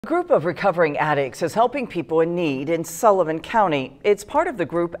A group of recovering addicts is helping people in need in Sullivan County. It's part of the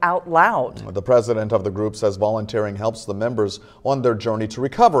group Out Loud. The president of the group says volunteering helps the members on their journey to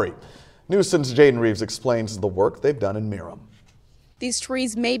recovery. News 10's Jaden Reeves explains the work they've done in Miram. These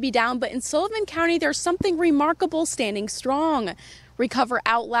trees may be down, but in Sullivan County, there's something remarkable standing strong. Recover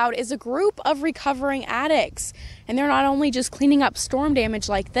Out Loud is a group of recovering addicts, and they're not only just cleaning up storm damage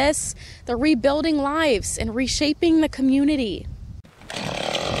like this, they're rebuilding lives and reshaping the community.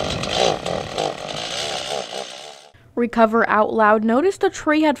 Recover Out Loud noticed a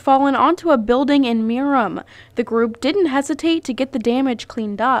tree had fallen onto a building in Miram. The group didn't hesitate to get the damage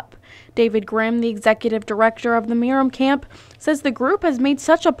cleaned up. David Grimm, the executive director of the Miram camp, says the group has made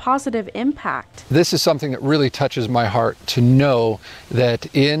such a positive impact. This is something that really touches my heart, to know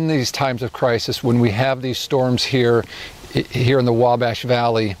that in these times of crisis, when we have these storms here in the Wabash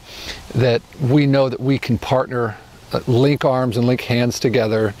Valley, that we know that we can partner, link arms and link hands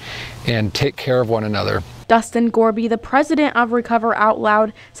together and take care of one another. Dustin Gorby, the president of Recover Out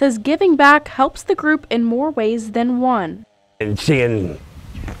Loud, says giving back helps the group in more ways than one. And seeing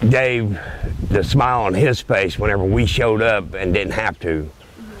Dave, the smile on his face whenever we showed up and didn't have to,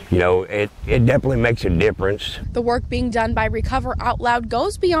 you know, it definitely makes a difference. The work being done by Recover Out Loud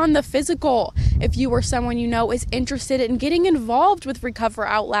goes beyond the physical. If you or someone you know is interested in getting involved with Recover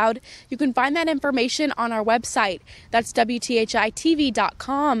Out Loud, you can find that information on our website. That's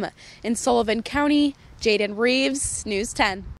WTHI-TV.com. In Sullivan County, Jaden Reeves, News 10.